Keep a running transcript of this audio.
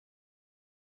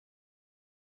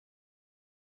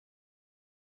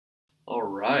All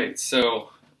right, so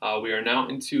we are now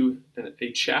into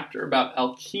a chapter about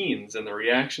alkenes and the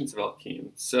reactions of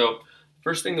alkenes. So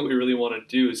first thing that we really want to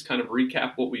do is kind of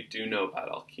recap what we do know about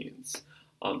alkenes.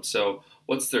 So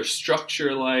what's their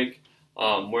structure like?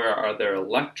 Where are their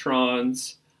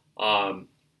electrons? All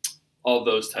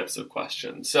those types of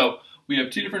questions. So we have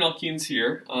two different alkenes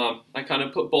here. I kind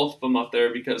of put both of them up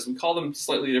there because we call them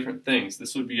slightly different things.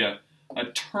 This would be a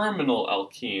terminal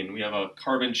alkene. We have a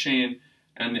carbon chain,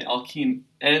 and the alkene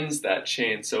ends that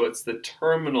chain, so it's the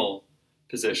terminal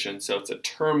position, so it's a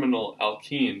terminal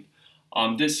alkene.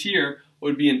 This here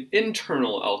would be an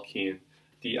internal alkene.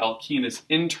 The alkene is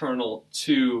internal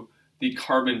to the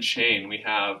carbon chain. We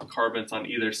have carbons on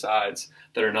either sides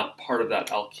that are not part of that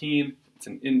alkene. It's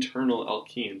an internal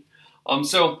alkene.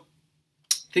 So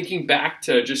thinking back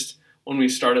to just when we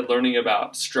started learning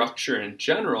about structure in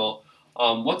general,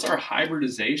 what's our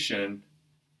hybridization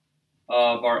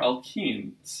of our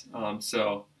alkenes?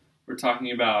 So we're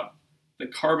talking about the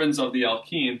carbons of the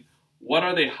alkene. What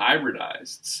are they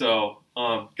hybridized? So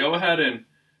go ahead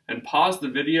and pause the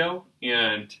video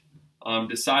and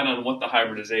decide on what the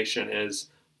hybridization is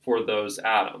for those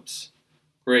atoms.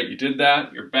 Great, you did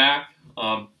that, you're back.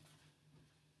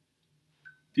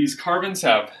 These carbons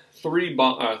have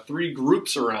three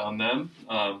groups around them.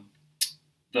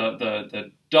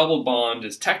 The double bond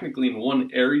is technically in one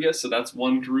area, so that's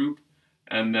one group.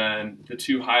 And then the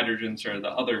two hydrogens are the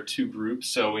other two groups.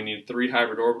 So we need three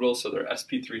hybrid orbitals, so they're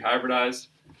sp3 hybridized.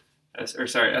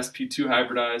 sp2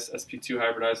 hybridized, sp2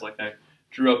 hybridized like I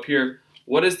drew up here.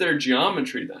 What is their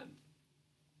geometry then?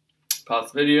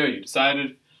 Pause the video, you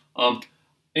decided.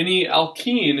 Any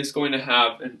alkene is going to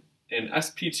have an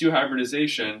sp2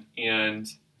 hybridization and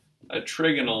a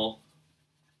trigonal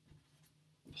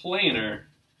planar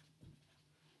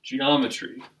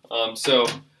geometry. So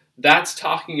that's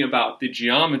talking about the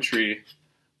geometry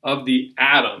of the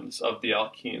atoms of the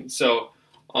alkene. So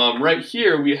right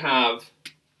here we have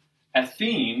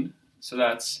ethene, so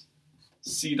that's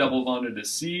C double bonded to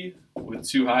C with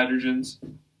two hydrogens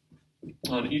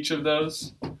on each of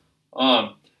those.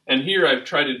 And here I've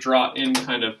tried to draw in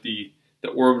kind of the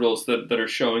orbitals that are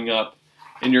showing up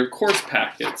in your course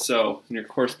packet. So in your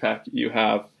course packet you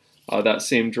have that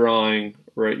same drawing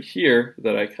right here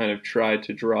that I kind of tried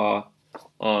to draw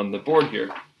on the board here.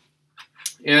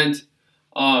 And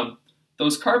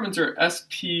those carbons are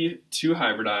sp2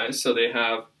 hybridized, so they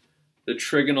have the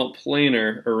trigonal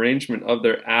planar arrangement of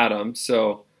their atoms.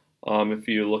 So if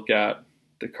you look at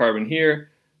the carbon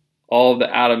here, all of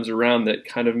the atoms around that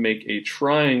kind of make a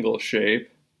triangle shape.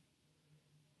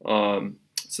 So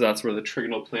that's where the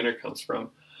trigonal planar comes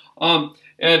from.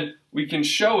 And we can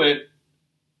show it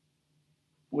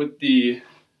with the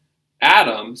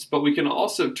atoms, but we can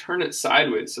also turn it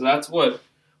sideways. So that's what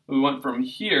we went from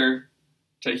here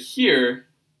to here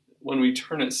when we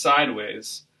turn it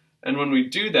sideways. And when we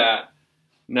do that,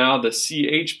 now the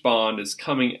CH bond is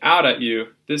coming out at you.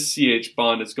 This CH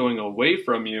bond is going away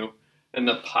from you, and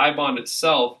the pi bond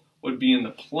itself would be in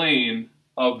the plane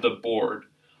of the board.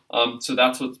 So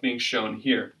that's what's being shown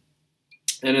here.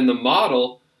 And in the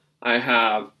model, I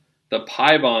have the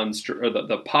pi bonds, or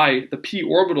the p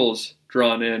orbitals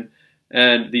drawn in,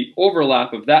 and the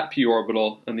overlap of that p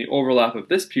orbital and the overlap of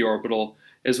this p orbital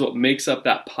is what makes up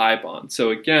that pi bond.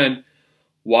 So again,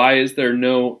 why is there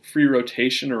no free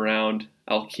rotation around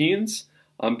alkenes?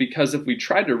 Because if we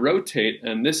tried to rotate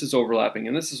and this is overlapping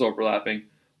and this is overlapping,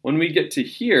 when we get to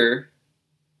here,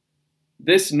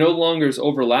 this no longer is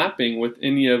overlapping with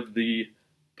any of the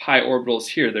pi orbitals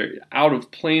here. They're out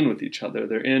of plane with each other.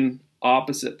 They're in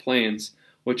opposite planes,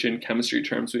 which in chemistry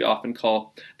terms we often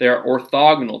call, they are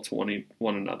orthogonal to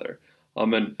one another.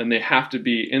 And they have to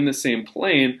be in the same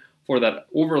plane for that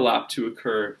overlap to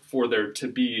occur, for there to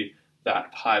be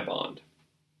that pi bond.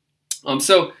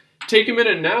 So take a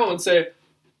minute now and say,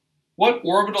 what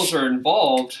orbitals are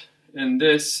involved in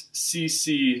this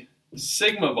CC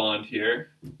sigma bond here,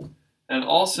 and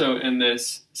also in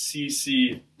this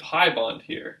CC pi bond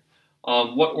here?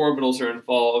 What orbitals are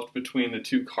involved between the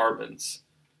two carbons?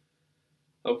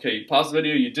 Okay, you pause the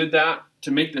video, you did that.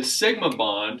 To make the sigma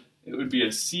bond, it would be a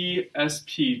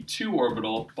CsP2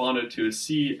 orbital bonded to a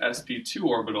CsP2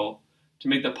 orbital. To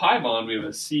make the pi bond, we have a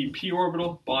Cp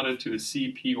orbital bonded to a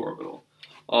Cp orbital.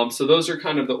 So those are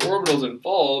kind of the orbitals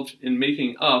involved in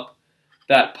making up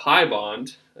that pi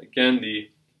bond. Again, the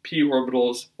p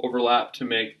orbitals overlap to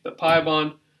make the pi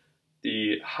bond.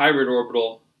 The hybrid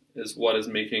orbital is what is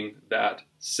making that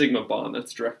sigma bond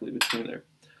that's directly between there.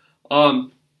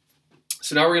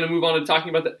 So now we're going to move on to talking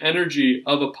about the energy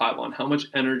of a pi bond. How much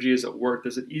energy is it worth?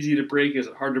 Is it easy to break? Is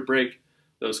it hard to break?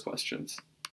 Those questions.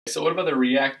 So what about the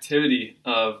reactivity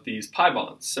of these pi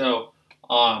bonds? So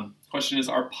question is,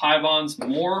 are pi bonds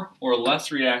more or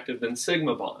less reactive than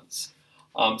sigma bonds?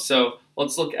 So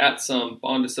let's look at some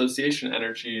bond dissociation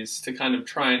energies to kind of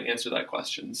try and answer that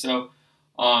question. So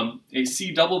a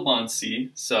C double bond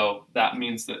C, so that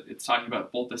means that it's talking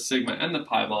about both the sigma and the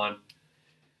pi bond.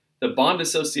 The bond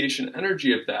dissociation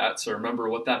energy of that, so remember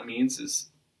what that means is,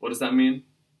 what does that mean?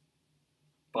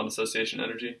 Bond dissociation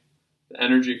energy? The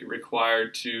energy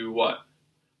required to what?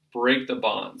 Break the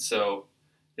bond. So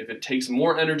if it takes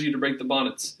more energy to break the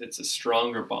bond, it's a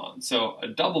stronger bond. So a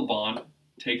double bond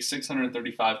takes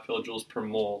 635 kilojoules per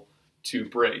mole to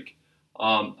break.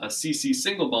 A CC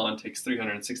single bond takes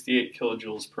 368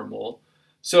 kilojoules per mole.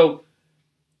 So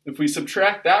if we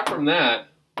subtract that from that,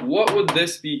 what would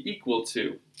this be equal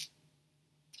to?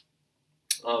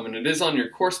 And it is on your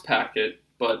course packet,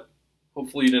 but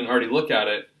hopefully you didn't already look at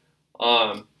it.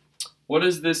 What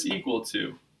is this equal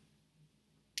to?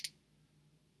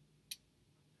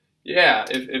 Yeah,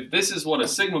 if this is what a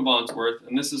sigma bond's worth,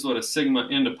 and this is what a sigma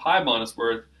and a pi bond is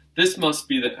worth, this must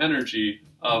be the energy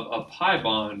of a pi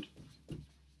bond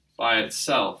by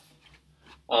itself.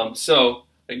 So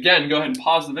again, go ahead and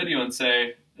pause the video and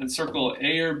say, and circle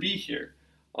A or B here.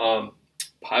 Pi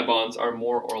bonds are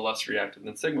more or less reactive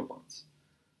than sigma bonds.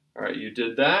 All right, you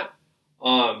did that.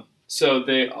 So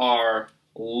they are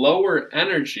lower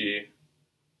energy.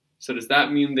 So does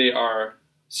that mean they are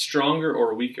stronger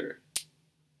or weaker?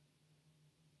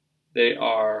 They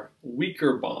are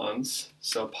weaker bonds,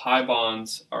 so pi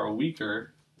bonds are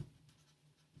weaker,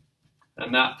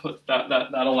 and that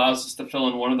allows us to fill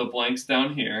in one of the blanks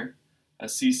down here. A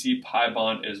CC pi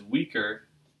bond is weaker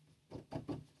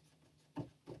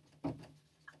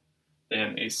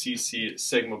than a CC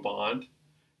sigma bond,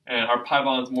 and our pi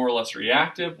bond is more or less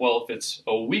reactive. Well, if it's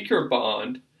a weaker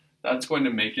bond, that's going to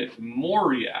make it more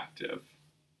reactive.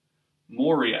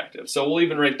 More reactive. So we'll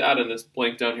even write that in this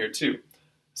blank down here too.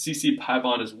 CC pi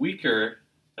bond is weaker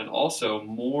and also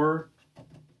more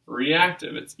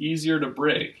reactive. It's easier to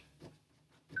break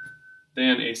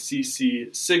than a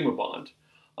CC sigma bond.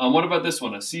 What about this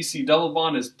one? A CC double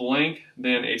bond is blank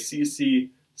than a CC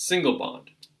single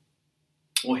bond.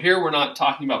 Well, here we're not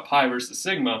talking about pi versus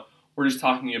sigma. We're just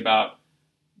talking about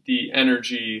the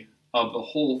energy of the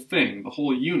whole thing, the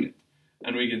whole unit.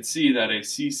 And we can see that a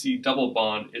CC double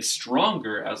bond is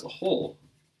stronger as a whole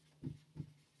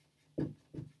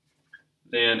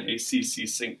than a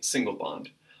CC single bond.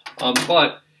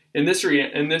 But in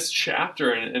this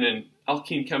chapter and in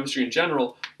alkene chemistry in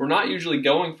general, we're not usually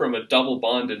going from a double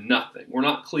bond to nothing. We're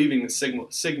not cleaving the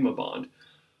sigma bond.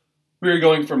 We're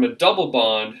going from a double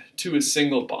bond to a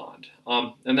single bond.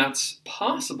 And that's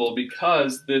possible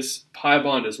because this pi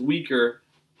bond is weaker,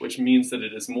 which means that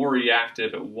it is more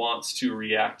reactive. It wants to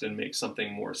react and make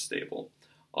something more stable.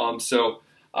 So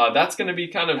that's going to be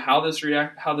kind of how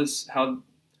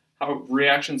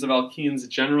reactions of alkenes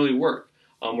generally work.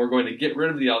 We're going to get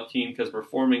rid of the alkene because we're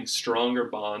forming stronger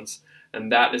bonds,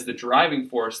 and that is the driving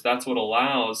force. That's what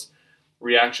allows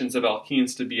reactions of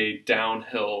alkenes to be a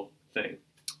downhill thing.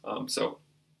 So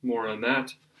more on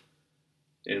that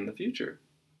in the future.